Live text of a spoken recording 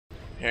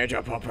It's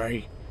a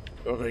puppy.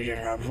 I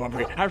hear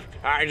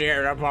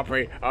a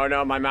puppy. Oh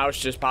no, my mouse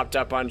just popped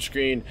up on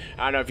screen.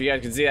 I don't know if you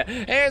guys can see that.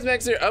 Hey, it's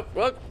Maxer. Oh,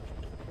 look.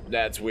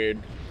 That's weird.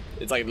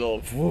 It's like a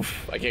little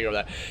woof. I can't go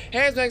with that.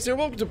 Hey, it's Maxer.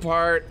 Welcome to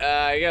part.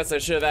 I guess I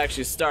should have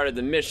actually started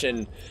the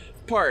mission.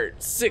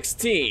 Part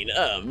 16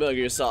 of Metal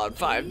Gear Solid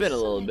 5. Been a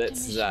little bit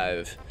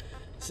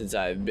since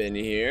I've been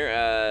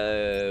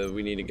here.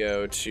 We need to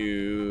go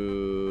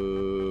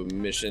to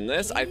mission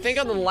list. I think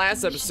on the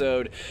last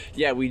episode,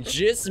 yeah, we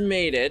just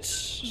made it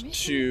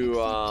to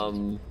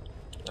I'll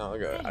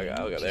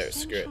go there.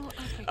 Screw it.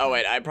 Oh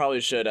wait, I probably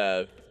should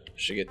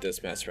get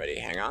this mess ready.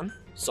 Hang on.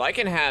 So I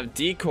can have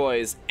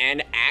decoys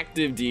and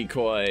active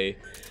decoy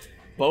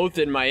both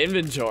in my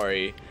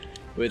inventory,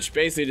 which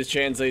basically just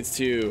translates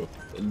to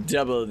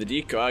double the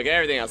decoy. Okay,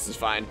 everything else is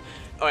fine.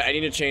 Oh, I need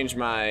to change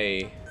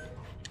my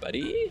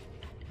buddy.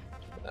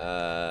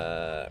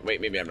 Wait,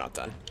 maybe I'm not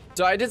done.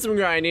 So I did some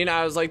grinding.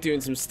 I was like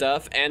doing some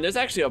stuff, and there's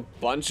actually a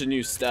bunch of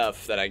new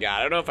stuff that I got.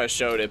 I don't know if I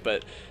showed it,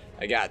 but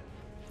I got,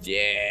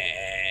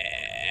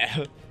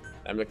 yeah.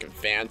 I'm looking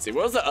fancy.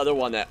 What was the other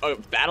one that, oh,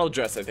 battle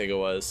dress, I think it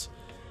was.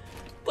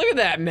 Look at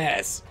that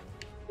mess.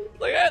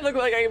 Like, I look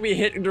like I can be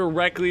hit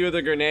directly with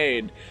a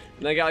grenade.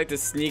 And I got like the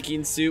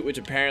sneaking suit, which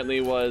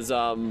apparently was,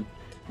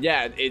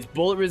 yeah, it's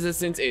bullet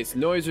resistance, it's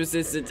noise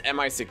resistance, and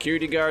my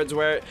security guards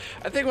wear it.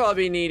 I think what I'll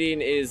be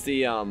needing is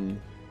the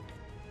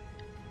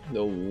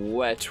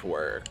wet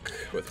work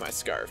with my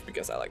scarf,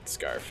 because I like the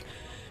scarf.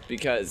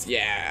 Because,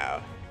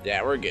 yeah,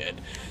 we're good.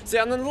 See,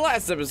 on the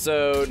last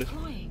episode,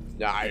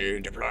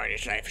 deploying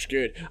this knife is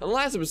good. On the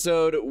last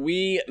episode,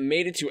 we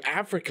made it to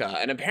Africa,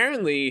 and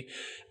apparently,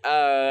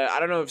 I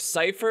don't know if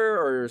Cypher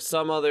or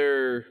some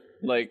other,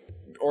 like,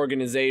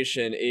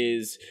 organization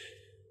is,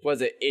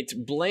 it's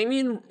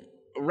blaming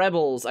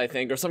rebels, I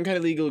think, or some kind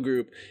of legal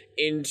group,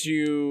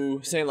 into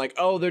saying like,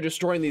 oh, they're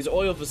destroying these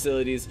oil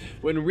facilities,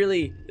 when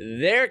really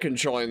they're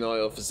controlling the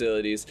oil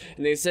facilities,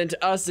 and they sent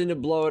us in to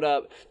blow it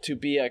up to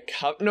be a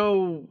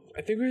no,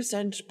 I think we were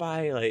sent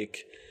by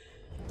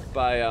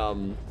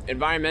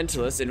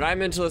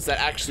environmentalists that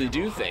actually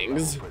do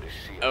things.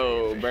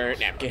 Oh,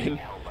 burnt napkin.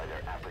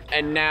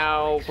 And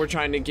now we're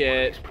trying to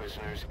get,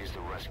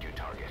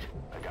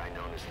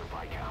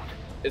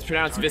 it's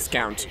pronounced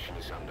Viscount.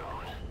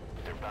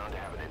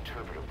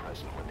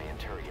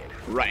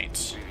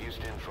 Right.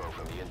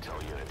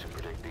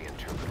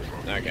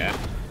 Okay.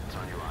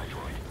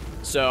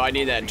 So I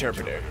need that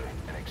interpreter.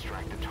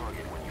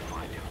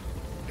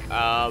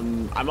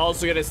 I'm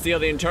also gonna steal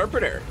the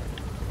interpreter,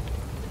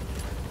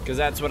 because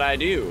that's what I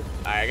do.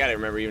 I gotta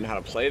remember even how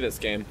to play this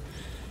game.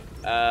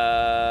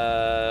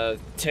 Tail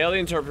the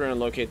interpreter and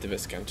locate the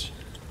Viscount.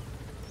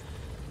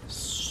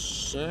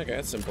 Okay,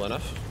 that's simple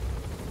enough.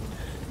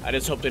 I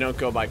just hope they don't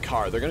go by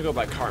car. They're gonna go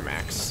by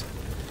Carmax.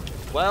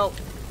 Well,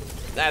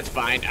 that's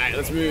fine. Alright,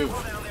 let's move.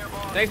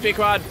 Thanks,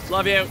 P-Quad.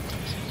 Love you.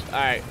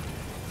 Alright.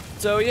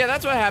 So, yeah,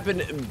 that's what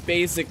happened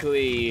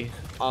basically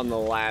on the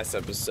last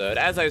episode.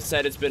 As I've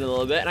said, it's been a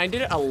little bit, and I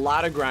did a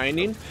lot of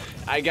grinding.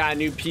 I got a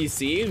new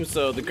PC,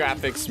 so the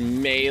graphics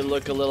may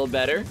look a little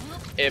better.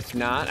 If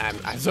not,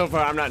 so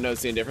far I'm not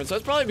noticing a difference. So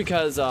it's probably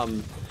because I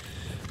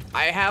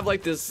have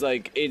like this,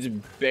 like, it's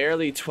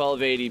barely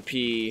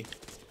 1280p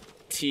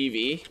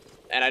TV,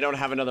 and I don't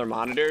have another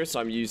monitor, so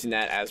I'm using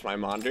that as my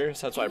monitor.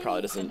 So that's why it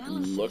probably doesn't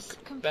look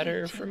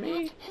better for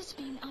me.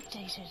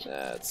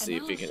 Let's see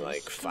if we can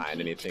like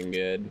find anything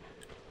good.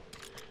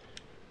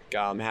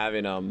 God, I'm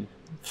having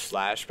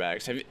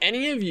flashbacks. Have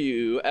any of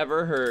you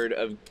ever heard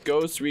of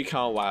Ghost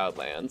Recon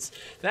Wildlands?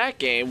 That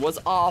game was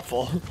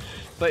awful,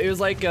 but it was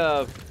like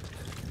it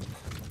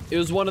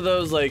was one of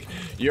those like,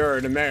 you're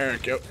in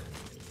America.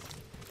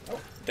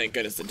 Thank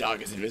goodness the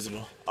dog is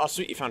invisible. Oh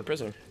sweet, you found a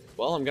prisoner.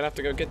 Well, I'm gonna have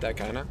to go get that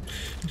guy now.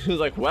 He was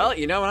like, well,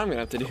 you know what I'm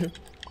gonna have to do?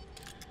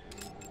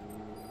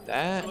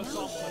 That.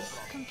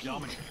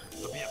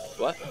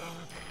 What?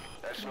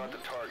 That's not the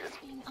target.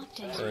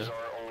 Orders are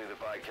only the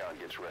Viscount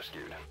gets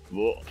rescued.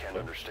 Whoa. Can't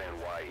understand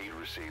why he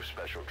received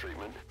special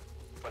treatment,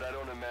 but I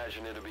don't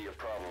imagine it'll be a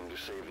problem to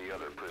save the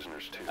other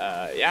prisoners too.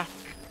 Yeah.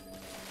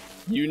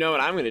 You know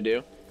what I'm gonna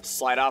do?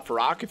 Slide off a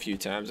rock a few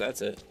times.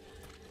 That's it.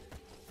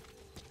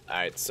 All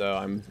right, so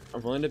I'm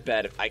willing to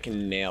bet if I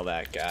can nail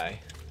that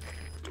guy.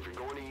 If you're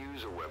going to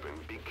use a weapon,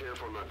 be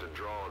careful not to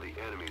draw the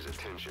enemy's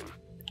attention.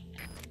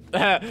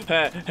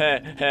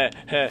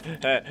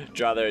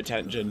 Draw their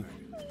attention.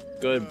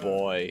 Good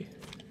boy.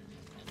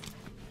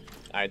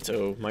 Alright,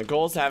 so my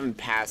goal is to have him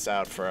pass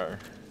out for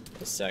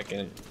a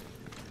second.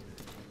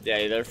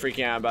 Yeah, they're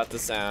freaking out about the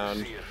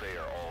sound. CFA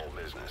are all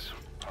business.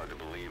 Hard to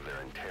believe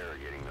they're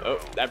interrogating their Oh,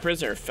 own. that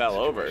prisoner fell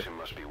over. Situation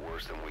must be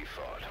worse than we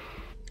thought.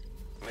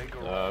 Make a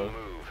wrong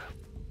move,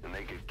 and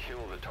they could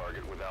kill the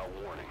target without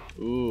warning.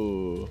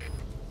 Ooh.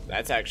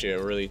 That's actually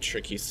a really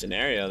tricky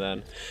scenario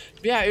then.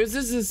 But yeah, it was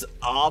just this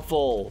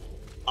awful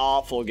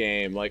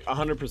game, like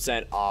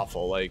 100%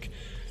 awful. Like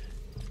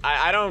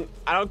I don't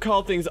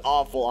call things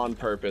awful on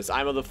purpose.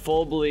 I'm of the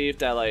full belief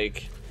that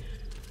like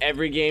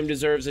every game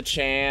deserves a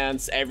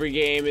chance, every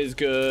game is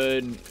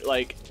good,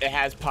 like it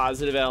has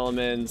positive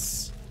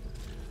elements.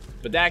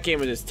 But that game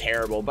was just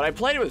terrible. But I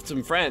played it with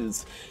some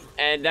friends,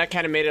 and that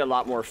kind of made it a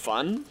lot more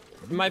fun,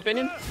 in my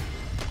opinion.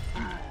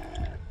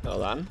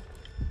 Hold on.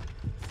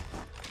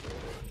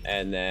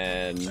 And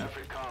then...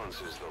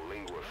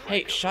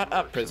 Hey, shut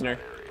up, prisoner.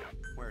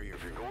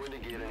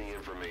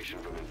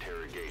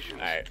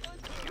 Alright.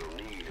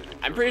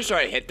 I'm pretty sure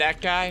I hit that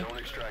guy. Don't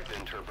extract the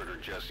interpreter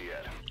just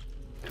yet.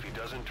 If he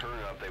doesn't turn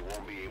up, they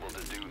won't be able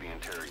to do the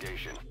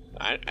interrogation.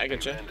 I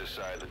getcha. Then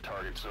decide the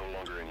target's no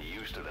longer any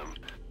use to them.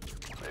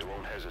 They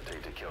won't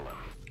hesitate to kill him.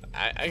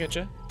 I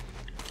getcha.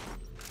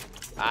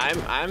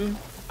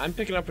 I'm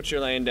picking up what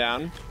you're laying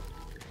down.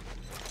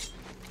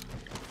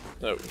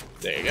 Oh,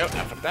 there you go. I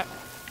fucked that.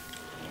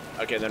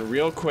 Okay, then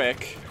real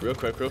quick.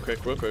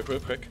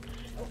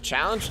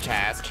 Challenge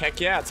task. Heck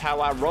yeah, it's how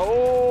I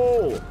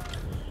roll.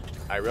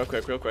 Alright, real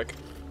quick.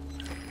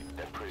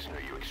 That prisoner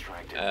you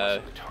extracted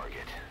wasn't the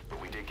target,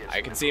 but we did get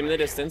I can see him in the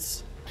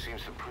distance.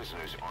 Seems the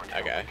prisoners aren't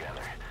held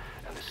together,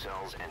 and the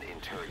cells and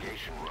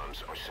interrogation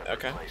rooms are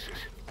separate places.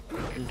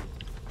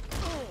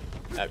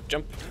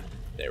 Jump.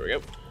 There we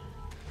go.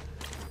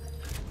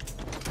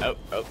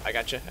 Oh, I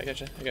gotcha.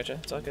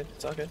 It's all good.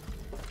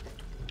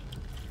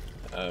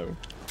 Oh.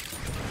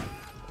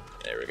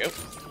 There we go.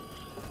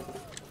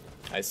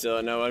 I still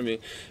don't know what I mean.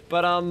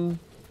 But,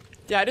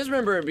 yeah, I just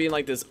remember it being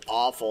like this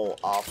awful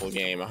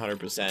game,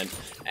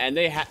 100%. And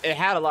it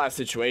had a lot of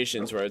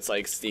situations where it's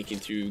like sneaking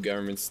through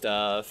government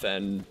stuff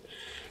and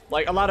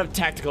like a lot of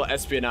tactical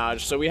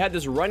espionage. So we had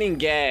this running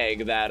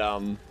gag that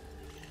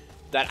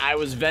I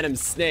was Venom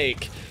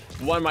Snake.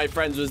 One of my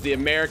friends was the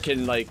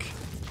American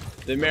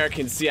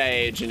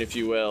CIA agent, if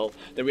you will.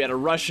 Then we had a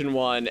Russian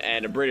one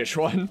and a British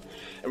one,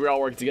 and we all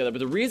worked together. But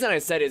the reason I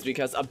said it is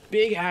because a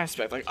big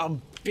aspect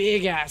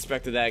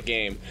of that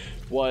game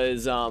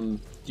was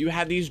you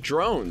had these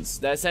drones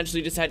that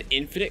essentially just had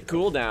infinite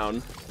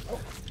cooldown.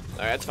 Alright,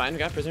 that's fine. We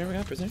got prisoner.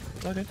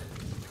 It's all good.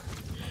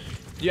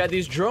 You had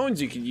these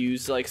drones you could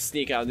use to like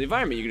sneak out of the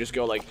environment. You could just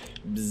go like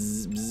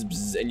bzz, bzz,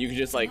 bzz, and you could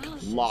just like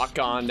lock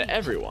on to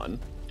everyone.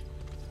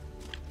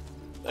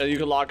 You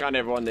could lock on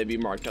everyone, they'd be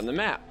marked on the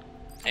map.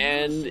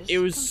 And it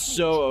was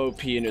so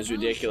OP and it was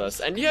ridiculous.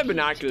 And you had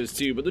binoculars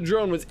too, but the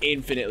drone was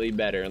infinitely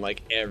better in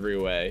like every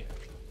way.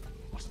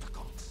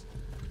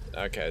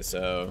 Okay,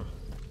 so...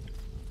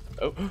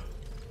 Oh,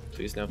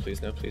 please no.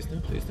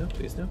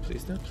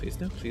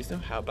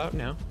 How about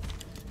now?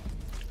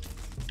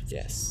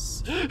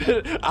 Yes.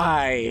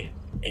 I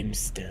am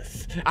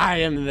stealth. I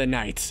am the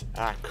knight.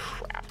 Ah,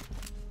 crap.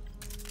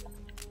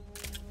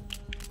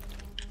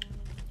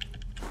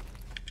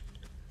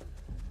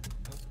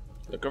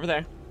 Look over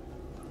there.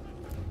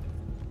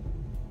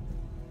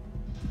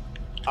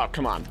 Oh,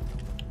 come on.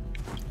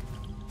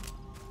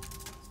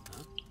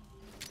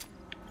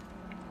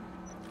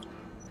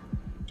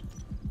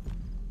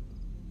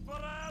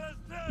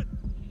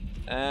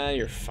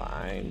 You're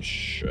fine.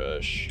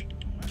 Shush.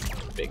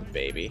 Big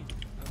baby.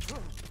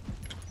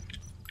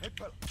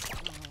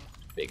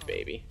 Big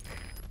baby.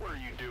 What are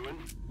you doing?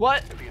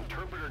 What? If the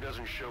interpreter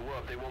doesn't show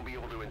up, they won't be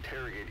able to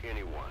interrogate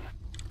anyone.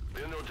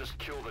 Then they'll just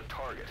kill the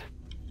target.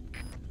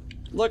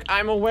 Look,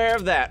 I'm aware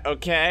of that,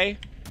 okay?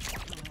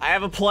 I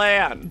have a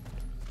plan.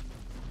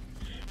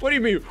 What do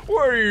you mean?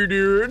 What are you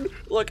doing?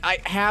 Look, I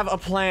have a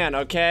plan,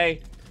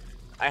 okay?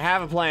 I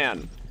have a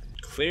plan.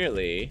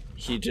 Clearly,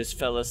 he just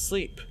fell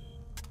asleep.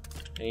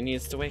 And he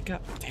needs to wake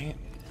up. Dang it.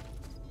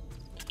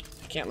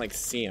 I can't, like,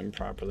 see him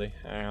properly.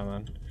 Alright, hold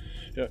on.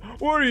 Yeah.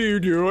 What are you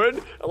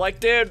doing? I'm like,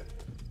 dude,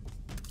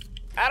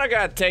 I don't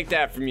gotta take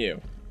that from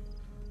you.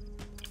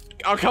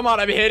 Oh, come on,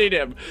 I'm hitting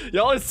him.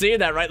 Y'all are seeing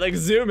that, right? Like,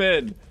 zoom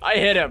in. I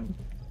hit him.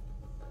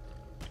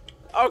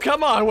 Oh,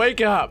 come on,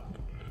 wake up.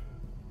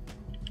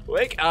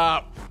 Wake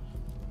up.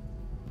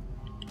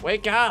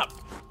 Wake up.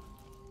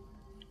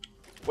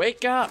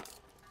 Wake up.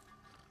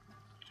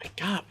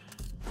 Wake up.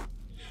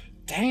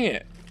 Dang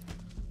it.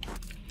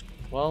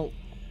 Well,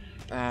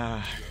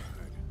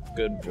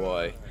 good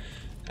boy.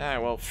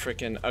 Alright, well,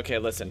 frickin'. Okay,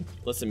 listen.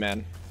 Listen,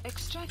 man.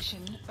 Extraction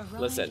arrived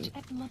listen.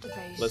 at Mother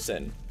Base.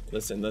 Listen.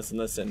 No,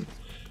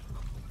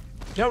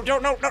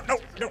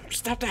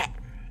 stop that.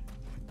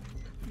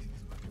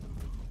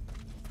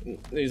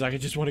 He's like, I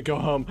just want to go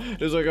home.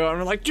 He's like,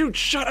 I'm like, dude,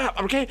 shut up,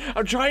 okay?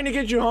 I'm trying to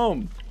get you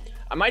home.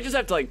 I might just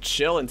have to, like,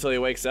 chill until he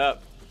wakes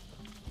up.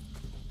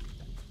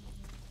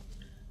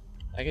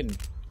 I could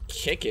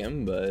kick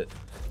him, but...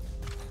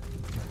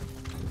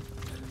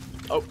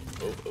 Oh.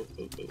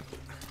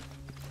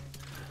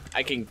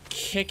 I can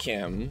kick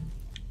him.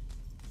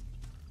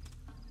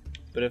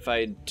 But if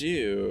I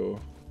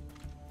do...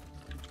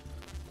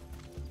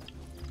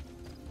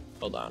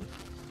 Hold on.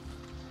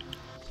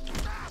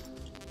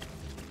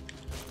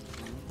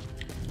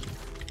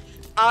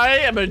 I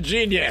am a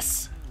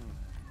genius.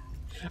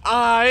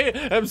 I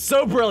am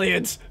so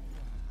brilliant.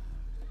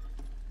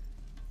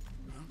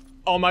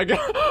 Oh my god.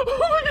 Oh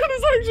my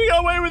goodness, I actually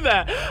got away with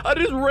that. I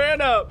just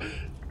ran up.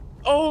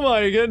 Oh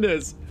my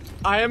goodness.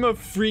 I am a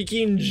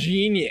freaking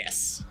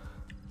genius.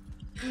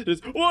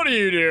 Just, what are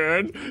you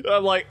doing?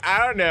 I'm like,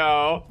 I don't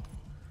know.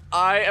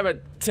 I am a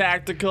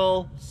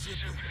tactical...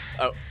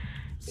 Oh.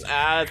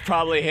 It's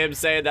probably him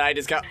saying that I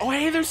just got. Oh,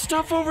 hey, there's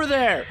stuff over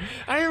there.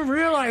 I didn't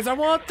realize. I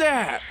want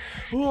that.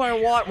 Ooh, I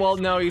want. Well,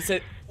 no, he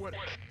said.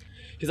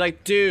 He's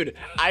like, dude,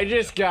 I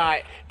just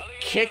got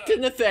kicked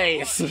in the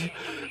face.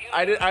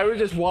 I was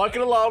just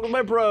walking along with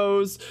my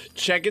bros,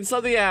 checking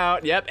something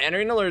out. Yep,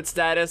 entering alert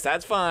status.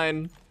 That's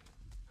fine.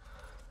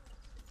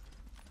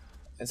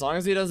 As long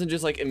as he doesn't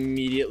just like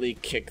immediately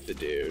kick the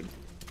dude.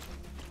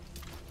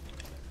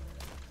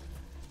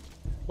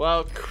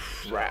 Well,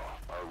 crap.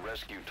 So, our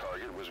rescue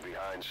target was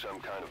behind some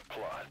kind of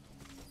plot.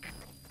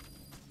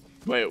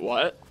 Wait,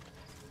 what?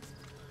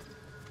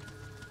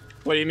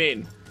 What do you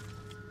mean?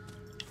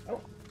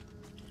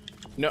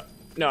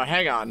 No,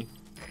 hang on.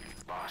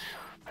 Boss,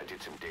 I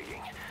did some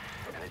digging,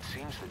 and it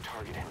seems the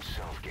target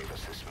himself gave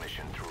us this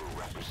mission through a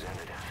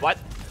representative. What?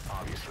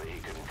 Obviously, he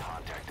couldn't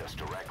contact us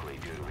directly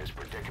due to his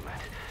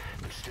predicament,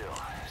 but still,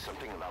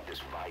 something about this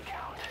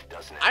Viscount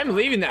doesn't. I'm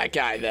leaving that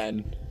guy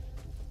then.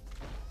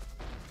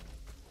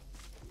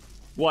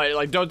 What?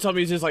 Like, don't tell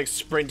me he's just like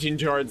sprinting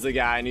towards the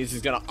guy and he's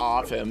just gonna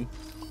off him.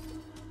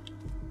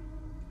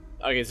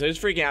 Okay, so he's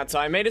freaking out, so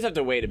I may just have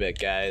to wait a bit,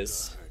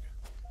 guys.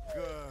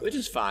 Which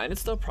is fine,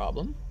 it's no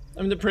problem.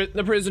 I mean,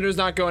 the prisoner's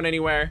not going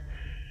anywhere.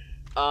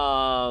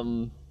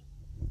 Burp.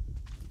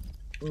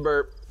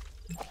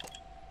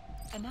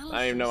 I don't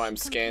even know why I'm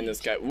scanning this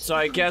guy. So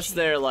I guess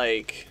they're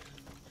like...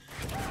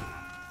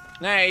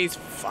 Nah, he's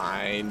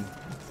fine.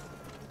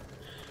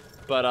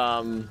 But,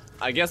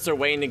 I guess they're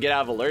waiting to get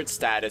out of alert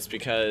status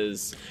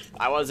because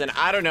I wasn't,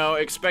 I don't know,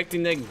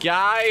 expecting the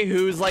guy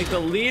who's like the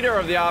leader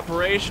of the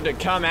operation to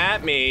come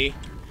at me.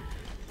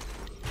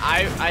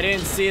 I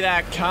didn't see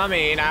that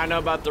coming. I don't know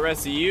about the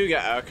rest of you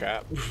guys. Oh,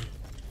 crap.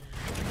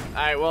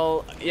 Alright,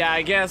 well, yeah,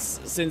 I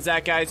guess since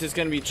that guy's just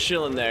gonna be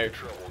chilling there.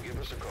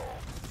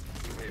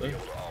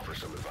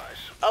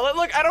 Oh,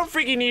 look, I don't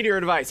freaking need your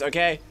advice,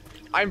 okay?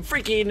 I'm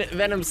freaking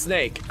Venom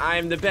Snake.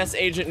 I'm the best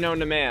agent known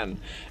to man.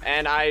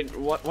 And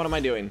what am I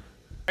doing?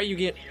 Are you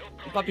get,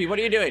 puppy, what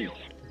are you doing?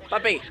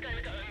 Puppy,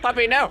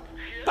 puppy, no,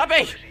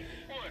 puppy!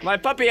 My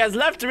puppy has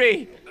left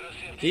me!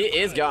 He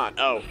is gone.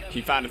 Oh, he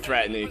found a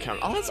threat and then he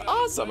comes. Oh, that's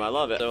awesome. I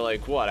love it. They're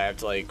like, what? I have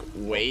to like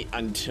wait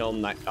until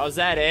night. Oh, is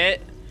that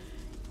it?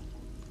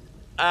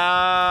 Oh.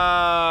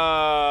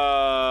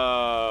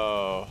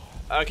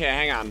 Okay,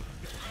 hang on.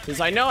 Since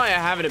I know I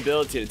have an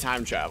ability to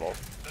time travel,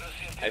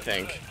 I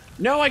think.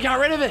 No, I got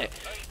rid of it.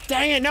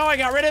 Dang it. No, I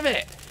got rid of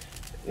it.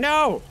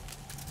 No.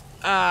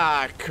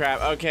 Ah,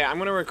 crap. Okay, I'm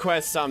gonna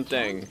request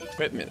something.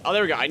 Equipment. Oh,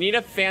 there we go. I need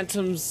a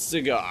phantom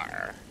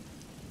cigar.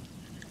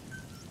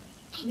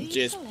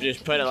 Just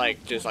put it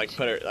like,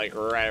 put it like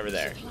right over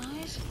there.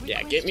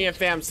 Yeah, get me a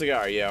fam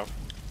cigar, yo. And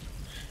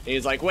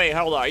he's like, wait,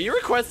 hold on, are you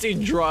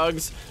requesting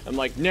drugs? I'm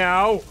like,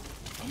 no.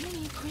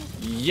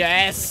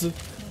 Yes.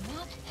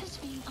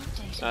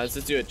 Let's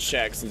just do a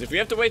check, since if we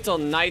have to wait till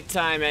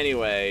nighttime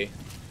anyway,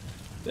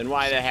 then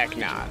why the heck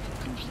not?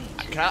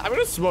 I'm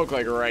gonna smoke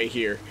like right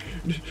here.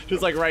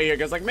 Just like right here,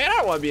 because like, man, I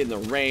don't want to be in the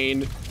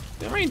rain.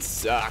 The rain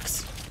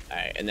sucks. All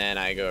right, and then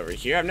I go over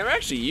here. I've never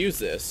actually used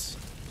this.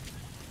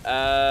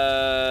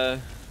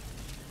 I'm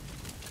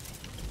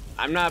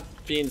not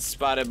being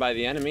spotted by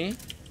the enemy,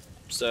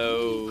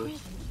 so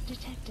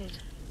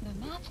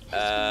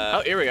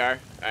oh, here we are.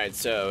 All right,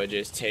 so I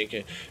just take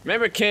it.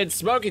 Remember, kids,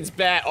 smoking's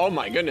bad. Oh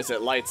my goodness,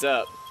 it lights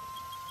up.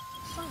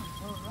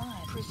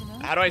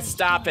 How do I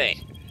stop it?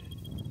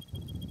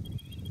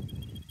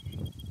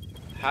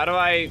 How do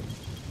I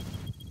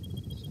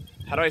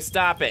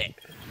stop it?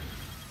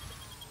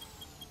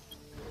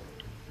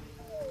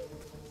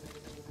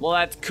 Well,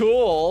 that's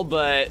cool,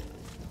 but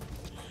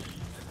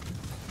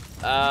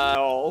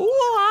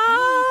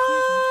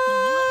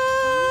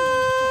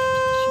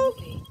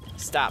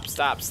stop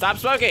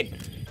smoking.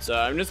 So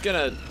I'm just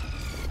gonna,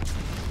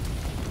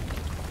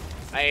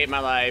 I hate my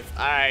life.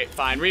 All right,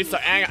 fine,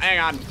 restart. Hang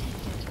on.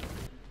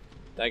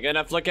 Did I get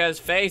enough look at his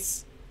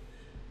face?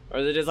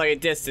 Or is it just like a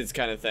distance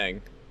kind of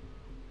thing?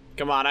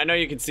 Come on, I know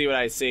you can see what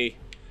I see.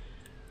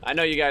 I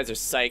know you guys are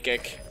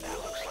psychic.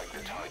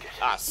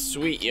 Ah,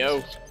 sweet,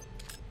 yo.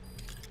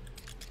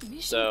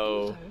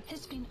 So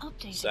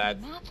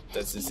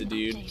that's just a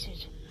dude.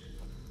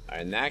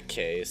 Alright, in that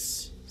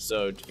case,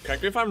 so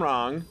correct me if I'm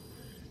wrong,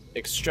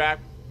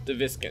 extract the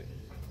Viscount.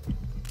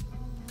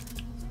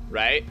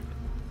 Right?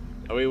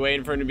 Are we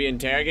waiting for him to be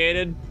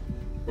interrogated?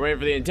 We're waiting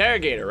for the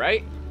interrogator,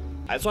 right?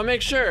 I just want to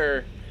make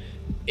sure.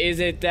 Is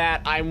it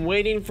that I'm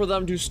waiting for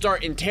them to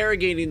start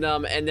interrogating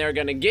them and they're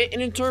gonna get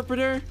an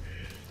interpreter?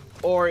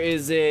 Or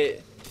is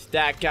it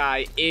that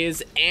guy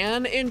is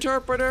an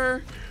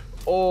interpreter?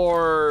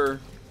 Or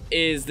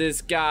is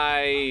this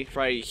guy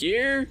right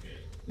here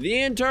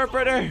the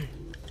interpreter?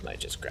 Might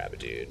just grab a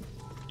dude.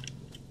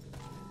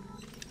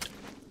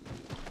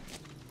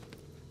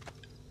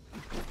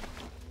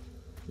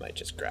 Might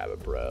just grab a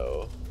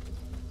bro.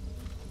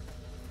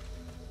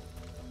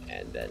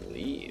 And then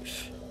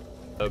leave.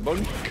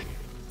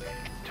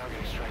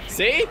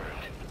 See?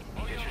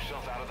 Get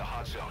yourself out of the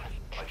hot zone.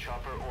 By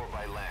chopper or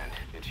by land.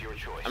 It's your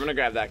choice. I'm gonna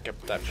grab that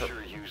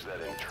Sure use that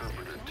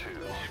interpreter too.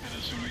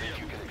 Think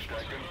you can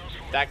extract him?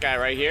 that guy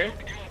right here.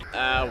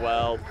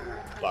 Well,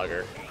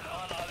 bugger.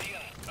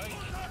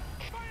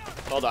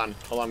 Hold on.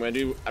 I'm gonna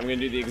do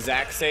the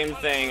exact same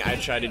thing I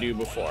tried to do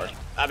before.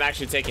 I'm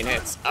actually taking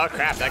hits. Oh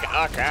crap!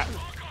 Oh crap!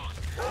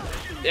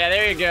 Yeah,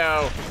 there you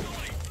go.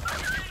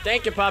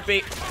 Thank you,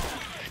 puppy.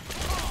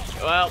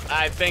 Well,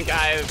 I think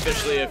I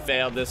officially have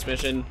failed this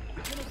mission.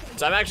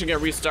 So I'm actually gonna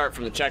restart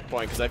from the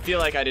checkpoint because I feel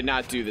like I did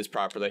not do this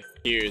properly.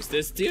 Here's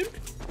this dude.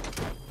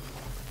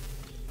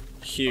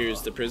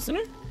 Here's the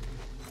prisoner.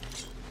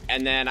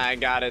 And then I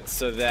got it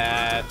so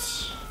that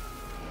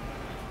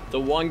the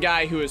one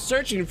guy who was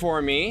searching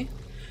for me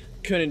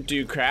couldn't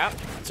do crap.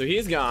 So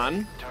he's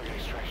gone.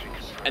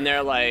 And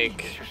they're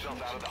like,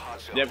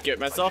 yep, get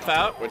myself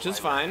out, which is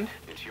fine.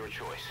 It's your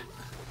choice.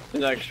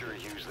 Like, Sure,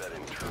 use that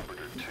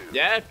interpreter too.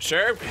 yeah,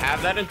 sure,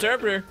 have that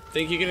interpreter.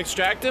 Think you can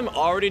extract him?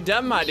 Already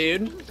done, my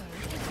dude.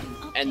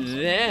 And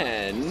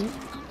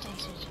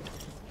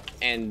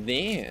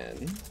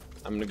then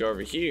I'm gonna go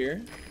over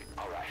here.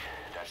 All right,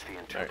 that's the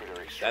interpreter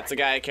extract. That's the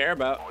guy I care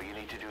about. All you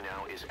need to do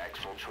now is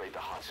exfiltrate the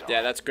hot zone.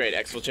 Yeah, that's great.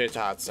 Exfiltrate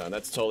the hot zone.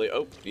 That's totally.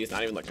 Oh, he's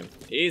not even looking.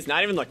 He's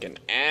not even looking.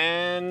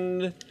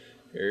 And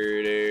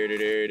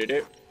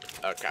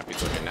oh crap,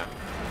 he's looking now.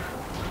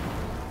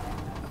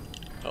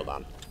 Hold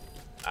on.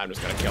 I'm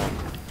just gonna kill him.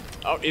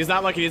 Oh, he's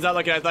not looking. He's not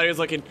looking. I thought he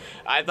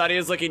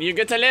was looking. You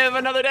get to live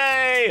another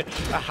day.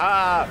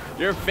 Aha!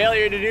 Your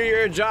failure to do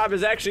your job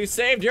has actually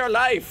saved your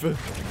life.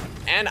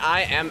 And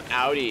I am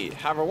outie.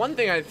 However, one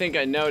thing I think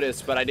I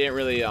noticed, but I didn't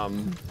really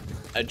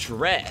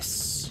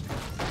address,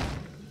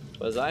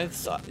 was I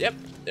saw. Yep,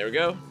 there we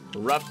go.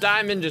 Rough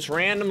diamond just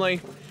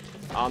randomly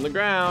on the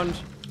ground,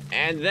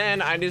 and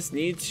then I just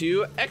need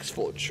to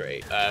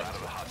exfiltrate.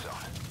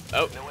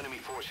 Oh. No enemy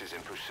forces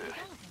in pursuit.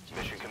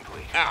 Mission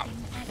complete. Ow.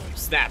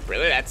 Snap,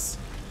 really? That's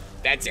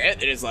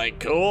it? It is like,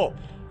 cool.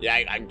 Yeah,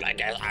 I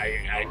guess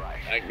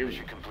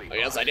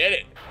I did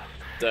it.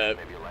 Maybe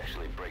you'll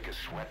actually break a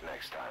sweat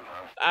next time,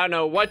 huh? I don't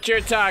know what you're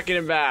talking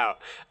about.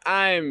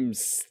 I'm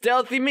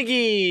Stealthy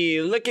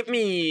McGee. Look at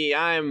me.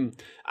 I'm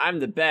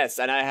the best,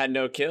 and I had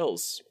no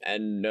kills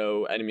and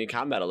no enemy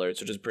combat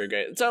alerts, which is pretty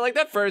great. So like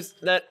that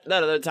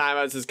other time,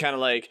 I was just kind of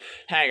like,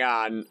 hang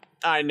on,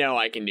 I know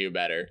I can do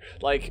better.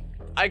 Like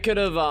I could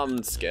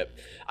have skipped.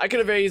 I could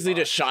have very easily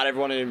just shot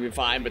everyone and it'd be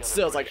fine, but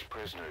still, it's like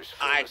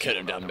I could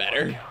have done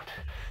better.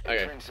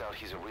 Okay. Turns out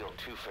he's a real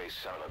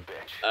two-faced son of a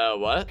bitch.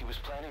 What? He was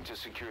planning to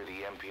secure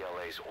the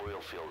MPLA's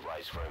oil field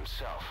rights for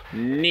himself.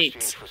 Neat. In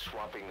exchange for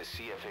swapping the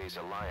CFA's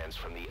alliance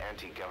from the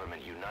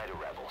anti-government United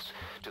rebels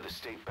to the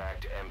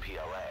state-backed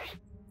MPLA.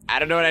 I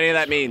don't know what any of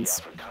that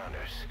means.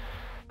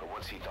 But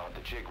once he thought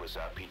the jig was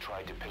up, he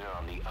tried to pin it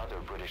on the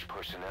other British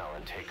personnel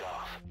and take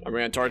off. Are we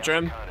gonna torture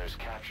him? Connors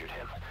captured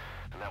him,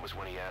 and that was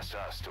when he asked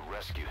us to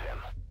rescue him,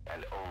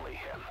 and only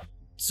him.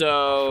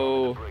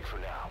 So Break for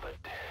now, but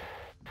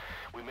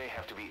we may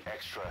have to be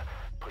extra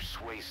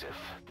persuasive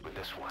with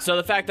this one. So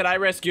the fact that I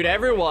rescued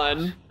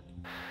everyone,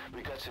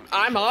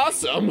 I'm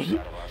awesome.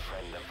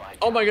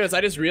 Oh my goodness, I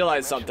just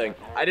realized something.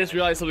 I just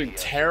realized something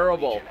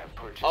terrible.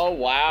 Oh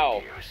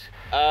wow.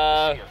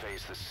 Hi.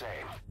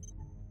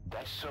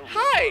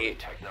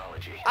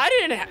 I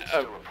didn't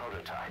have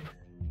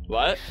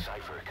what?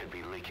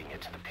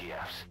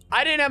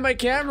 I didn't have my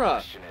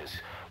camera.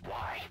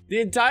 The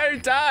entire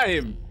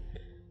time.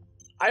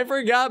 I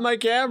forgot my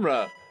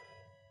camera.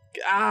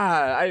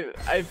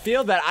 I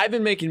feel that I've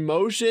been making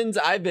motions.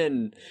 I've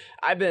been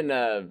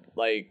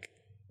like,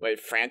 wait,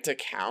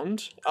 frantic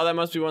hound? Oh, that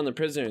must be one of the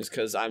prisoners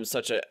because I'm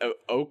such a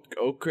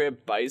oak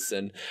rib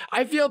bison.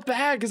 I feel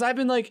bad because I've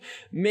been like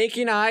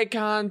making eye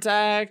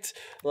contact,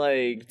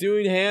 like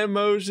doing hand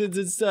motions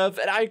and stuff,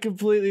 and I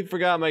completely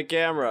forgot my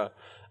camera.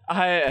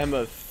 I am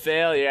a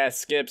failure.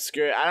 Skip,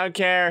 screw it. I don't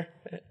care.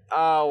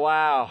 Oh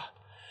wow.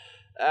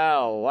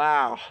 Oh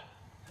wow.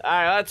 All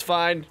right, that's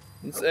fine.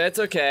 It's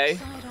okay.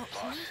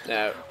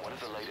 No. One of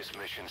the latest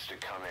missions to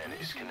come in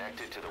is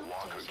connected to the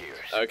walker gears.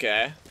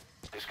 Okay.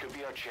 This could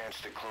be our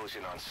chance to close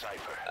in on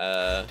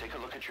Cypher. Take a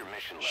look at your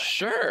mission list.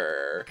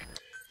 Sure.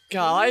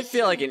 God, I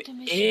feel like an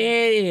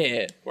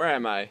idiot. Where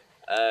am I?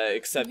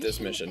 Accept this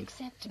mission.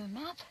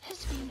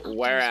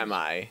 Where am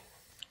I?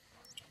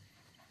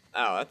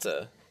 Oh,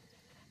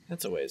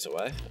 that's a ways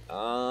away.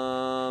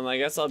 I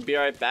guess I'll be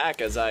right back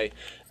as I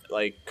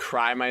like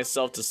cry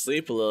myself to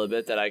sleep a little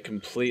bit that I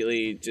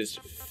completely just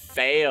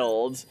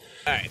failed.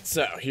 All right,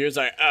 so here's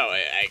our,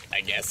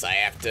 I guess I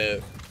have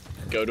to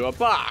go to a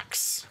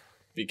box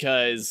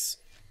because,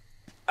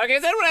 okay,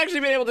 has anyone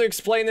actually been able to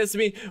explain this to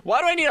me? Why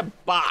do I need a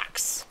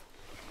box?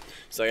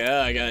 It's like,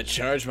 oh, I gotta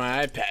charge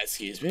my iPad,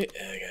 excuse me.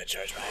 I gotta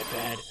charge my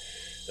iPad.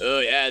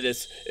 Oh yeah,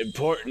 this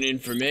important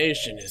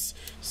information is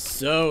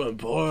so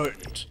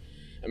important.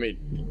 I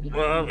mean,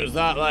 is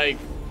that like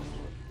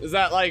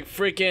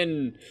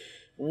freaking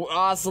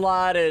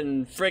Ocelot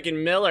and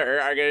freaking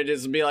Miller are gonna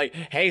just be like,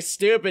 hey,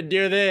 stupid,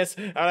 do this.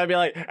 And I'd be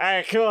like, all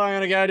right, cool, I'm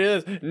gonna go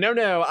do this.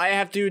 No, I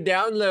have to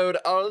download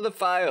all of the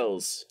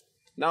files.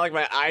 Not like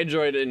my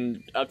iDroid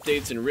and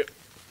updates and rip.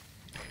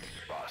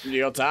 Boss,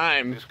 Real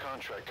time. This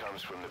contract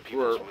comes from the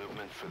People's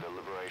Movement for the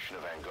Liberation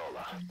of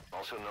Angola,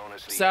 also known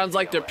as the Sounds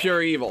like they're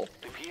pure evil.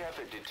 The PF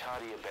at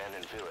Ditati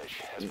Abandoned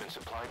Village has been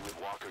supplied with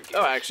walker gears.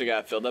 Oh, I actually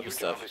got filled up Your with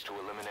stuff. job is to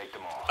eliminate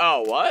them all.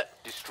 Oh,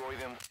 what? Destroy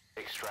them,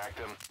 extract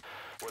them,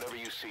 whatever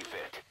you see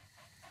fit.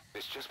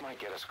 This just might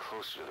get us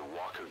closer to the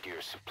walker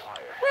gear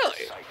supplier.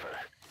 Really? Cypher.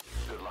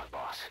 Good luck,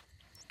 boss.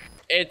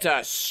 It's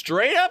a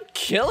straight up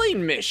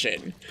killing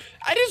mission.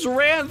 I just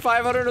ran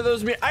 500 of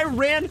those. I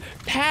ran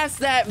past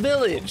that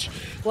village.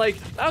 Like,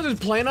 I was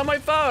just playing on my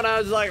phone. I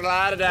was like,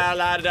 la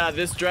da da,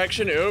 this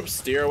direction. Oops,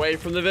 steer away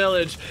from the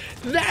village.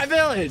 That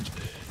village.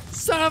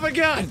 Son of a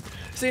gun.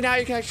 See, now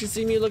you can actually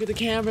see me look at the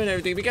camera and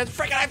everything because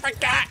freaking I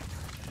forgot.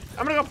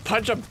 I'm gonna go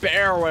punch a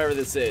bear or whatever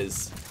this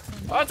is.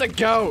 Oh, it's a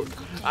goat.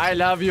 I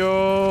love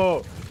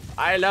you.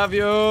 I love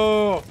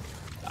you.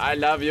 I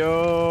love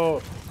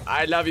you.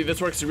 I love you.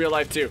 This works in real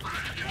life too.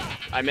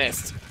 I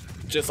missed.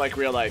 Just like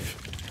real life.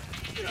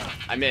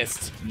 I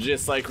missed.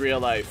 Just like real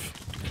life.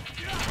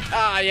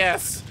 Ah,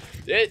 yes.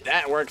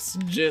 That works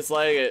just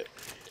like it.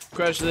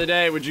 Question of the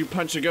day, would you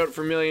punch a goat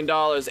for $1 million?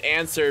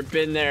 Answer,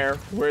 been there.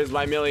 Where's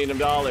my $1 million?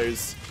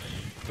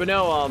 But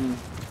no,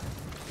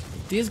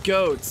 these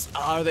goats,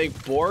 are they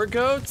boar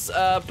goats?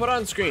 Put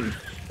on screen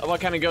what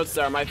kind of goats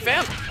they are. My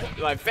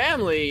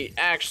family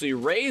actually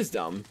raised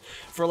them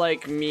for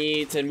like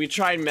meat, and we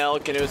tried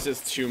milk, and it was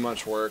just too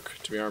much work,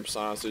 to be honest.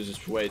 It was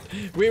just way.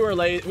 We were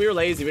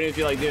lazy. We didn't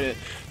feel like doing it,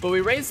 but we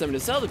raised them to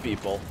sell to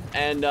people,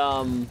 and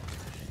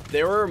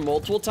there were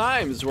multiple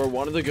times where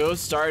one of the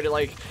goats started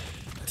like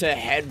to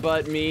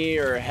headbutt me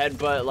or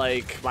headbutt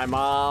like my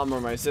mom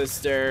or my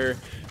sister,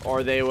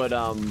 or they would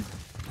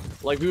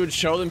like we would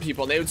show them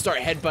people, and they would start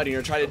headbutting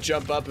or try to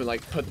jump up and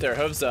like put their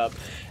hooves up.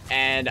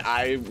 And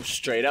I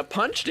straight up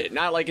punched it,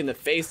 not like in the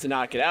face to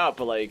knock it out,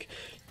 but like,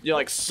 you know,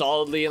 like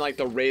solidly in like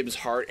the ribs,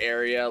 heart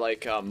area,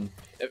 like,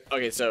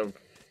 okay, so,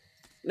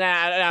 nah,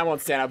 I won't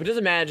stand up, but just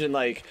imagine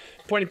like,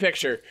 pointing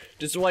picture,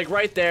 just like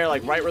right there,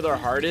 like right where their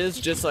heart is,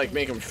 just like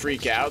make them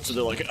freak out, so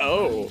they're like,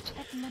 oh,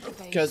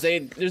 because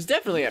there's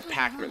definitely a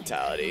pack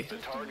mentality. The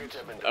targets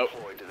have been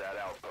deployed to that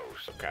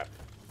outpost. Okay.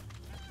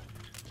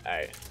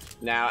 Alright,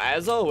 now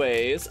as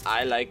always,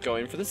 I like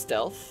going for the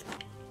stealth.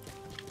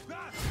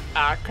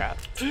 Ah, crap.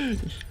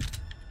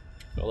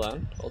 Hold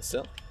on, hold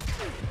still.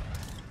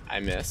 I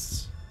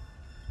missed.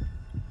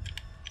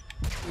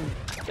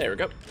 There we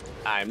go.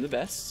 I'm the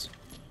best.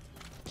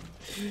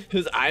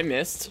 Because I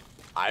missed,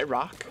 I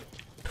rock.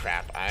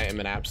 Crap, I am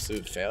an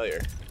absolute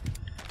failure.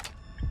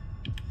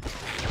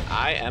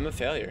 I am a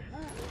failure.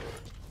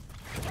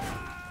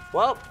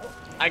 Well,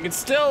 I can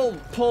still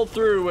pull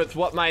through with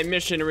what my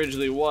mission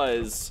originally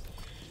was,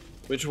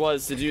 which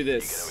was to do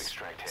this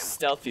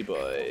stealthy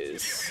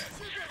boys.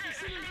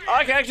 Oh,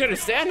 I can actually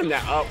understand him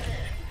now. Oh,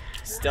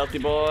 stealthy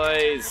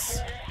boys.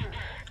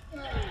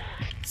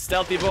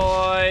 Stealthy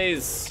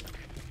boys.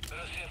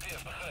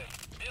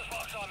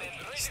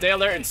 Stay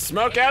alert and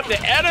smoke out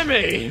the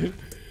enemy.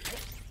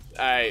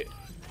 All right,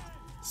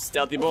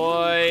 stealthy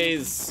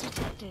boys.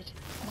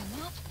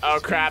 Oh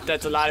crap,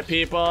 that's a lot of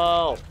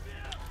people.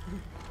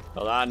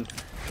 Hold on.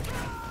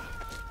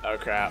 Oh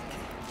crap.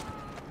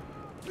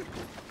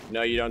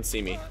 No, you don't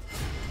see me.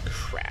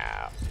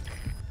 Crap.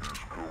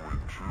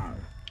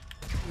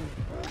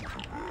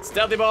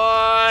 Stealthy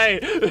boy!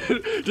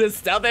 Just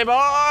stealthy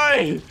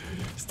boy!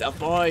 Stealth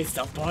boy,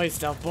 stealth boy,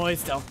 stealth boy,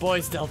 stealth boy,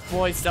 stealth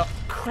boy, stealth.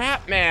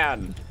 Crap,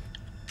 man!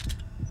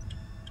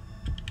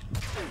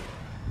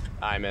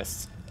 I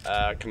missed.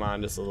 Come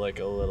on, just like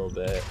a little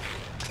bit.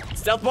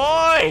 Stealth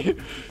boy!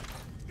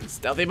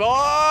 Stealthy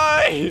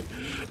boy!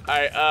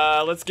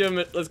 Alright, let's give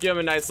him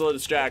a nice little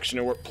distraction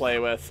to play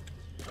with.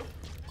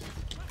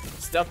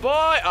 Stealth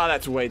boy! Oh,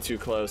 that's way too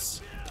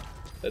close.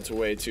 That's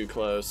way too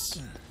close.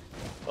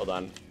 Hold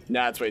on.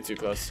 Nah, it's way too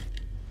close.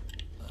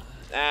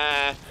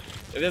 If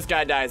this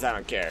guy dies, I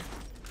don't care.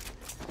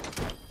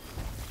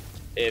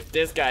 If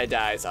this guy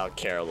dies, I'll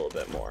care a little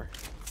bit more.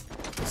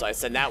 So I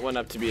send that one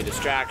up to be a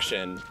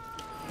distraction,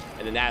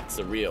 and then that's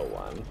the real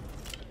one.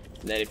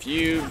 And then if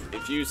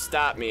you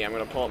stop me, I'm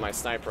gonna pull out my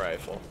sniper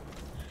rifle.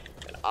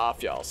 And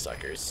off y'all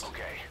suckers.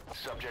 Okay,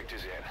 subject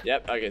is in.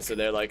 Yep, okay, so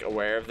they're like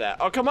aware of that.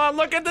 Oh, come on,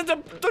 look at the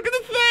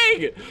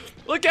thing!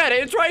 Look at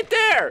it, it's right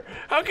there!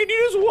 How can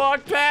you just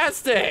walk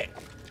past it?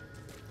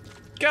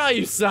 God,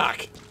 you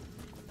suck.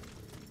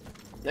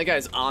 That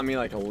guy's on me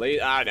like a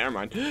never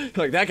mind.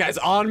 Like, that guy's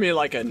on me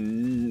like a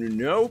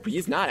nope,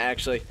 he's not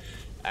actually.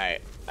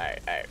 Alright.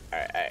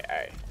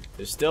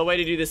 There's still a way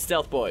to do this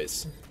stealth,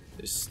 boys.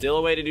 There's still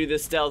a way to do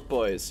this stealth,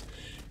 boys.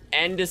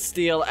 And to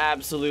steal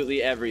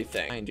absolutely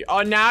everything.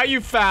 Oh, now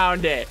you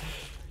found it.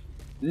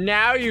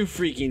 Now you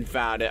freaking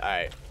found it.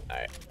 Alright.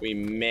 We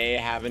may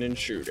have an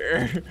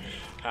intruder.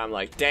 I'm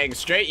like, dang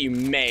straight, you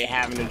may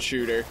have an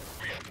intruder.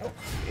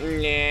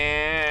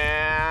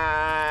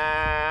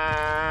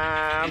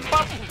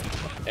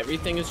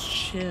 Everything is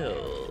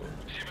chill.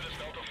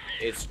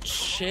 It's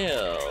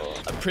chill.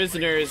 A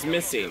prisoner is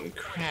missing.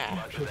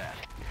 Crap.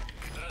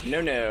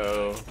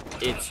 No.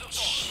 It's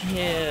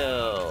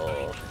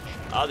chill.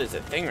 Oh, there's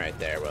a thing right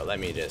there. Well, let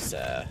me just,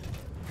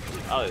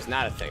 Oh, there's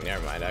not a thing.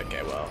 Never mind.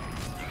 Okay, well,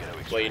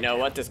 you know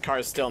what? This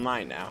car's still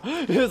mine now.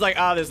 It's like,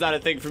 oh, there's not a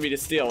thing for me to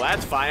steal.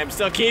 That's fine. I'm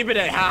still keeping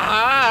it. Ha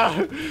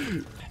ha!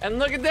 And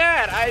look at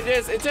that.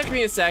 It took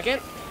me a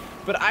second,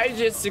 but I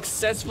just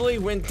successfully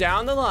went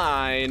down the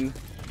line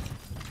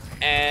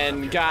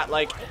and got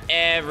like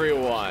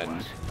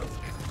everyone.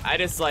 I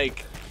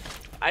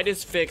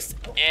just fixed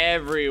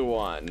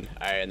everyone.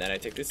 All right, and then I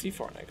take the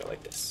C4 and I go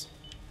like this,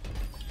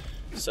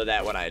 so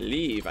that when I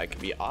leave, I can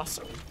be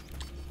awesome.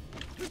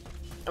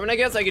 I mean, I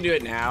guess I could do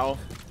it now.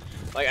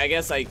 Like, I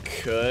guess I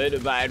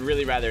could, but I'd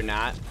really rather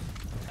not.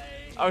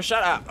 Oh,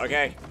 shut up,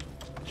 okay?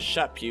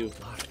 Shut up, you.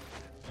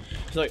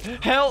 He's like,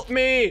 help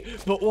me!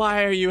 But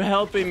why are you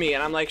helping me?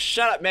 And I'm like,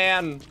 shut up,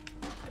 man.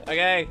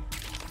 Okay?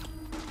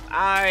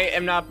 I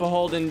am not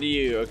beholden to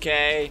you,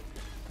 okay?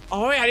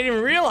 Oh, wait, I didn't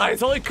even realize.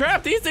 Holy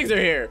crap, these things are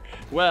here.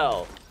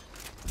 Well,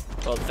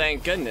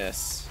 thank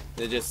goodness.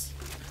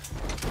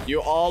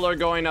 You all are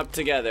going up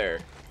together.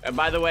 And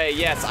by the way,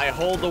 yes, I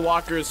hold the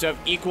walkers to have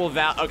equal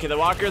value. Okay, the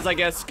walkers, I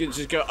guess, could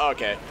just go.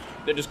 Okay,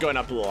 they're just going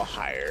up a little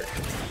higher.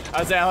 I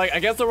was saying, like, I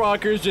guess the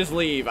walkers just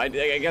leave. I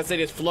guess they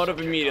just float up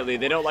immediately.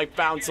 They don't like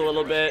bounce a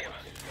little bit.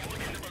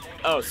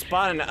 Oh,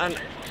 spot an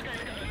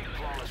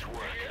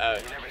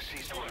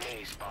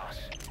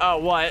oh,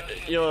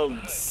 what? You'll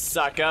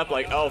suck up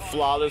like, oh,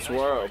 flawless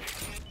world.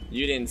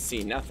 You didn't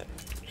see nothing.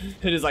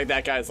 It is like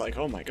that guy's like,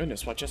 oh my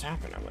goodness, what just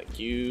happened? I'm like,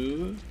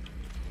 you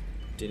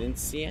didn't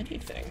see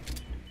anything.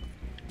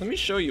 Let me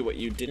show you what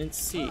you didn't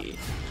see.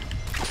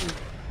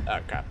 Oh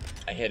crap,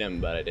 I hit him,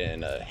 but I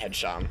didn't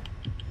headshot him.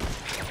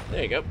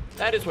 There you go.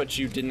 That is what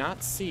you did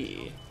not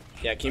see.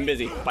 Yeah, keep him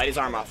busy. Bite his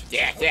arm off.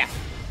 Yeah, yeah,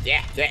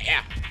 yeah, yeah,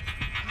 yeah.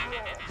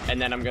 And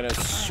then I'm gonna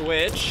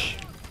switch.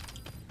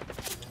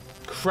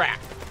 Crap.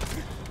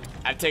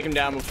 I've taken him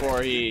down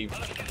before he...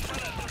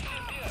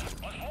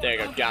 There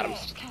you go, got him.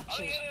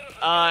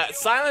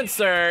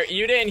 Silencer,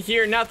 you didn't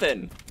hear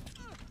nothing.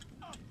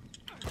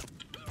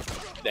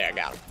 There, I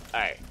got him.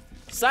 Alright.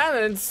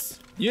 Silence,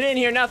 you didn't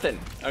hear nothing,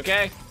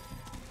 okay?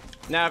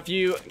 Now, if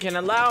you can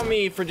allow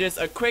me for just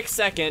a quick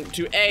second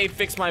to A,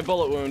 fix my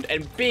bullet wound,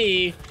 and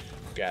B,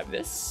 grab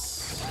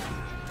this.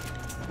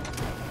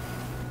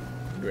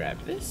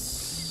 Grab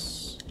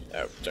this.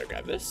 Oh, sorry,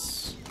 grab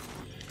this.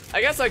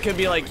 I guess I could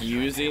be like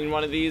using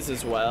one of these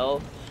as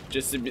well,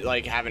 just to be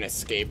like have an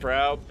escape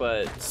route,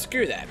 but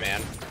screw that,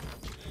 man.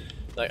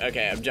 Like,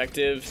 okay,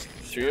 objective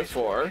 3 or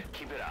 4.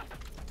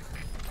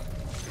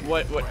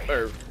 What,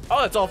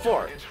 oh, it's all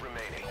 4.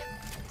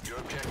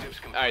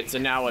 Alright, so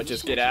now what,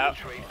 just get out?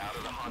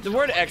 The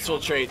word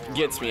exfiltrate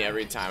gets me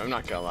every time, I'm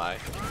not gonna lie.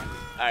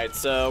 Alright,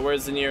 so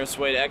where's the nearest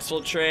way to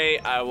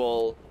exfiltrate? I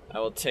will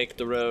take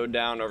the road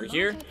down over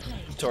here,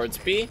 towards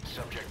B.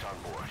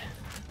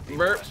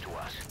 Burp.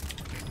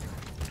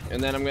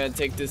 And then I'm gonna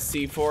take this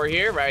C4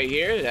 here, right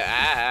here.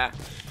 I'm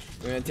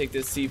gonna take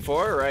this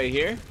C4 right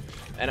here.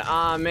 And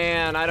ah,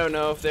 man, I don't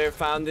know if they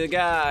found the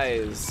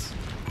guys.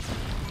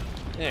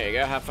 There you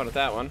go, have fun with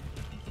that one.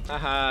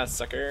 Haha,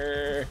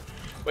 sucker.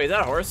 Wait, is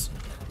that a horse?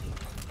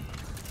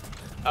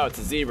 Oh, it's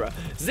a zebra.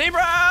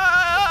 Zebra!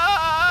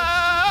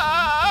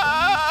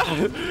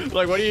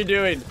 Like, what are you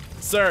doing?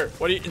 Sir,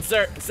 what are you,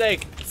 sir,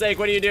 sake,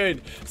 what are you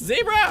doing?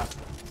 Zebra!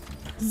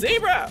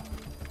 Zebra!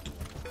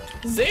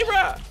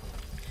 Zebra!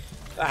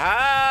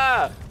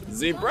 Aha!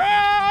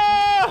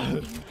 Zebra!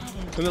 And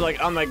they're like,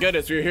 oh my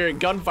goodness, we were hearing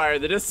gunfire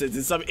in the distance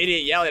and some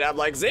idiot yelling. I'm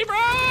like, Zebra!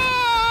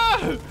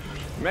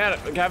 Man,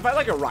 can I find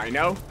like a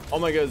rhino? Oh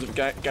my goodness,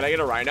 can I get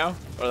a rhino?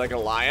 Or like a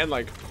lion?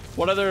 Like,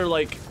 what other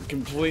like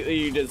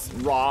completely just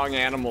wrong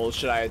animals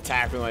should I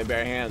attack with my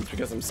bare hands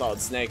because I'm Solid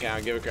Snake and I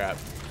don't give a crap?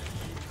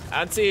 I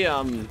don't see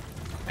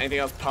anything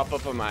else pop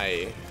up on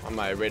my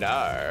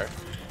radar.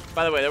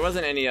 By the way, there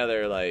wasn't any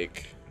other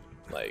like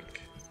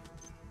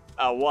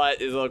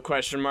what is a little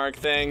question mark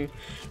thing?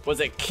 Was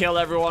it kill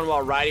everyone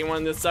while riding one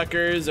of the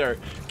suckers, or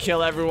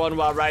kill everyone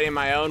while riding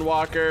my own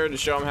walker to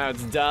show them how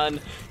it's done?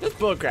 That's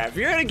bullcrap. If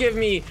you're gonna give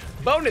me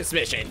bonus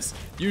missions,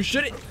 you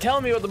shouldn't tell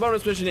me what the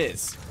bonus mission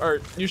is,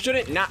 or you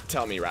shouldn't not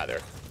tell me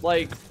rather.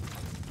 Like,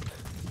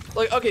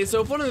 okay,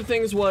 so if one of the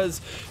things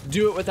was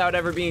do it without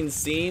ever being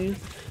seen,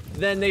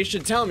 then they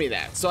should tell me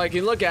that, so I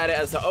can look at it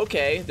as to,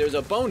 okay, there's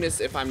a bonus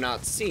if I'm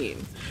not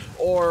seen,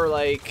 or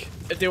like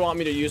if they want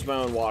me to use my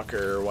own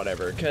walker or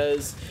whatever.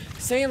 Because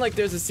saying like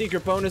there's a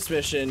secret bonus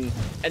mission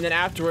and then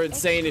afterwards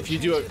saying if you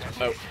do it,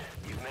 oh,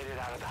 You've made it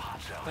out of the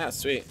hot zone. ah,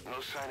 sweet. No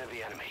sign of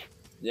the enemy.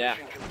 Yeah,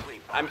 Mission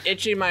complete, I'm boss.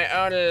 itching my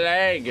own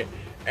leg.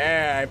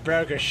 I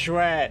broke a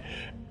sweat.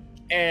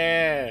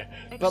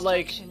 But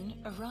like,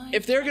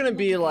 if they're gonna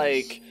be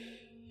like,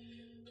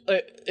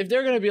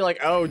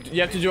 oh,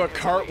 you have to do a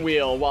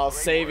cartwheel while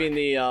saving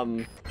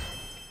the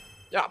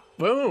yeah,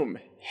 boom.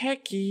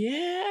 Heck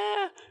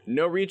yeah!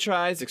 No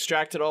retries,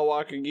 extracted all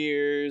walker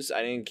gears.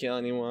 I didn't kill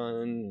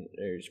anyone.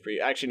 There's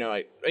actually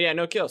no, yeah,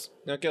 no kills.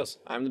 No kills.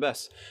 I'm the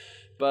best.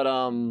 But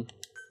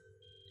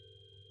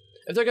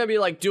if they're gonna be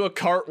like do a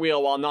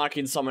cartwheel while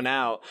knocking someone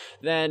out,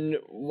 then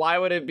why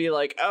would it be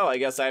like, oh, I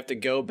guess I have to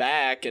go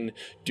back and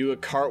do a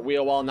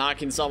cartwheel while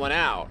knocking someone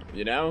out,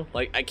 you know?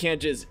 Like, I can't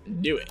just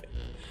do it.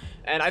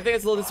 And I think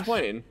it's a little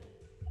disappointing.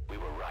 We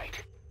were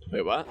right.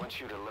 Wait, what? Once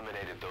you'd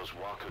eliminated those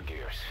walker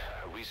gears,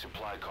 a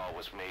resupply call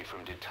was made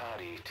from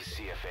Ditati to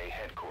CFA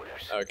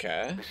headquarters.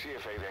 Okay. The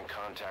CFA then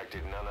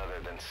contacted none other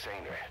than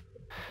Saner.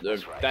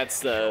 That's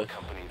the,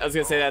 I was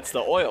gonna say that's the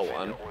oil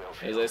one.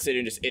 As I sit here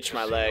and just itch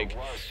my leg.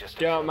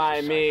 Don't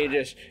mind me,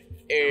 just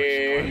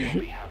It won't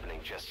be happening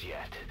just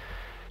yet.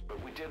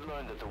 But we did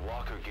learn that the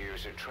walker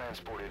gears are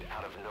transported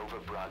out of Nova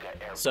Braga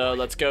Airport. So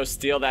let's go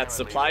steal that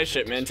supply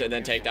shipment and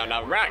then take down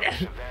Nova Braga.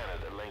 Savannah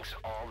that links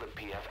all the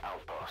PF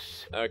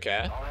outposts.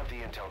 Okay. I'll have the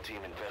intel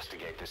team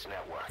investigate this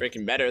network.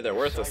 Freaking better, they're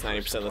worthless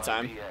 90% of the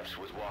time. PFs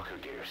with walker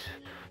gears.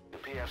 The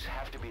PFs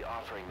have to be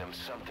offering them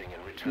something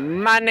in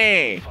return.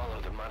 Money!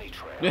 Follow the money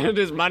trail. It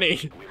is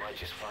money. We might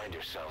just find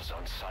ourselves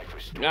on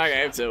Cypher's doorstep.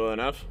 Okay, it's simple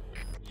enough.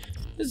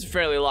 This is a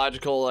fairly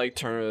logical, like,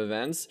 turn of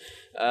events.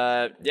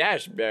 Yeah, I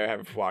should better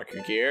have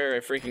walker gear. I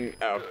freaking,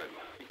 oh. Good.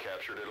 You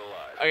captured it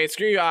alive. Okay,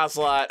 screw you,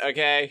 Ocelot,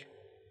 okay?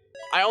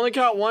 I only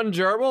caught one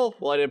gerbil?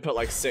 Well, I did put,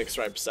 like, 6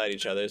 right beside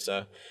each other,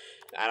 so...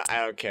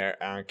 I don't care.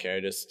 I don't care.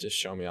 Just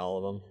show me all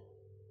of them.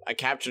 I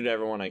captured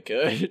everyone I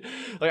could.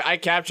 Like, I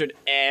captured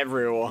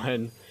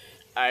everyone.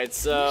 Alright,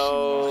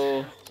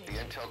 so... The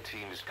intel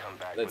team has come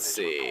back Let's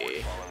with its see.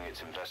 report following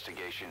its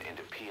investigation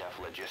into PF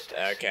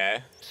logistics.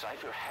 Okay.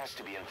 Cypher has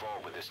to be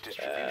involved with this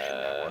distribution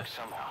network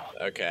somehow.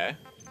 Okay.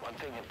 One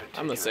thing in particular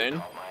I'm listening.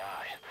 caught my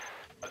eye.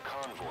 A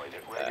convoy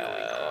that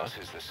regularly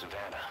crosses the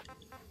Savannah.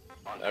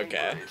 On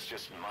Okay. paper, it's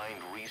just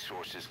mined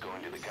resources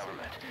going to the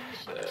government,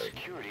 but the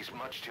security's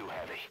much too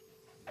heavy.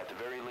 At the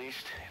very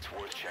least, it's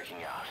worth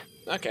checking out.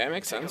 Okay,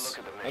 makes sense.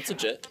 That's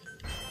legit.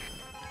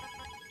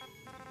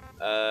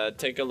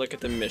 Take a look at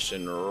the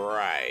mission.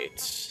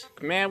 Right.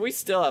 Man, we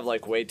still have,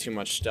 like, way too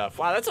much stuff.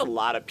 Wow, that's a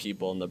lot of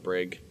people in the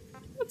brig.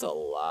 That's a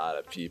lot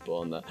of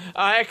people in the...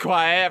 Oh, hey,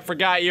 quiet. I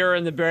forgot you were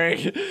in the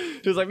brig.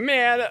 He was like,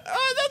 man,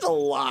 that's a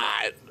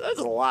lot. That's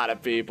a lot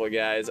of people,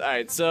 guys. All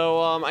right,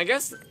 so, I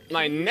guess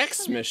my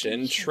next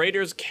mission,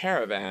 Trader's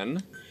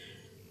Caravan.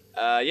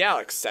 Yeah, I'll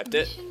accept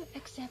it.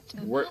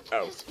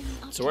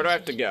 So where do I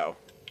have to go?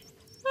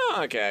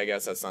 Oh, okay, I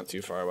guess that's not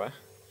too far away.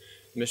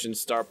 Mission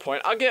start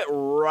point. I'll get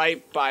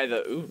right by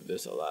the... Ooh,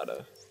 there's a lot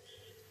of...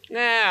 Nah,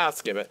 I'll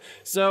skip it.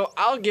 So,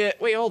 I'll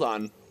get... Wait, hold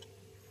on.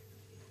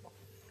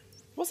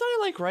 Wasn't I,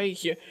 like, right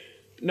here?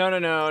 No.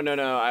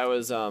 I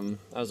was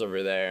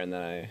over there, and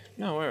then I...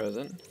 No, where was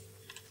it?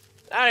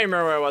 I don't even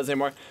remember where I was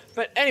anymore.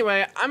 But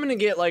anyway, I'm gonna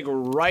get, like,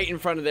 right in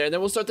front of there, and then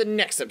we'll start the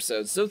next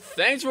episode. So,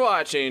 thanks for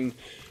watching.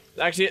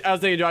 Actually, I was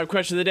thinking, do I have a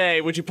question of the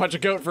day? Would you punch a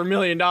goat for $1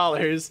 million?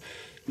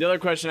 The other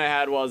question I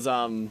had was,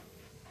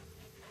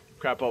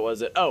 crap, what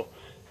was it? Oh,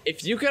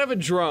 if you could have a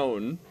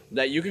drone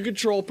that you could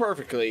control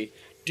perfectly,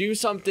 do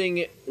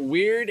something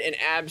weird and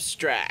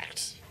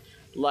abstract.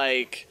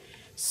 Like,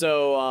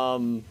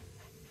 so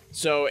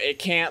it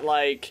can't,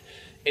 like,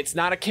 it's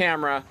not a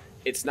camera,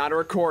 it's not a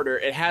recorder,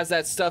 it has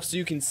that stuff so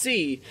you can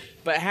see,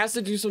 but it has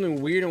to do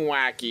something weird and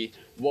wacky.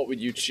 What would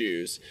you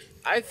choose?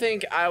 I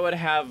think I would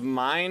have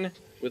mine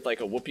with, like,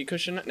 a whoopee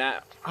cushion.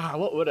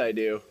 What would I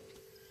do?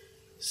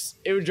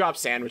 It would drop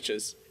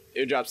sandwiches. It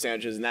would drop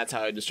sandwiches, and that's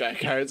how I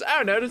distract cards.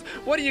 I don't know.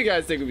 What do you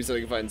guys think would be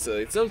something fun and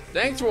silly? So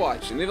thanks for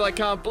watching. Leave a like,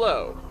 comment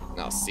below,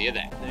 and I'll see you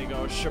then. There you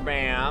go,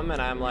 shabam, and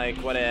I'm like,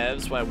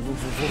 whatevs. What?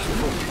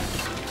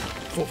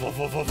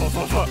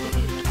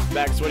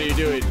 Max, what are you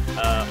doing?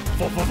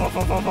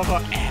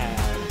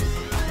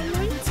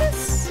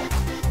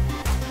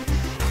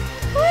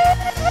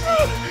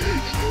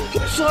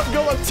 Shot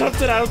go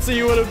attempt it out so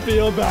you wouldn't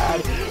feel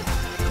bad.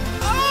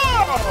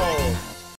 Oh!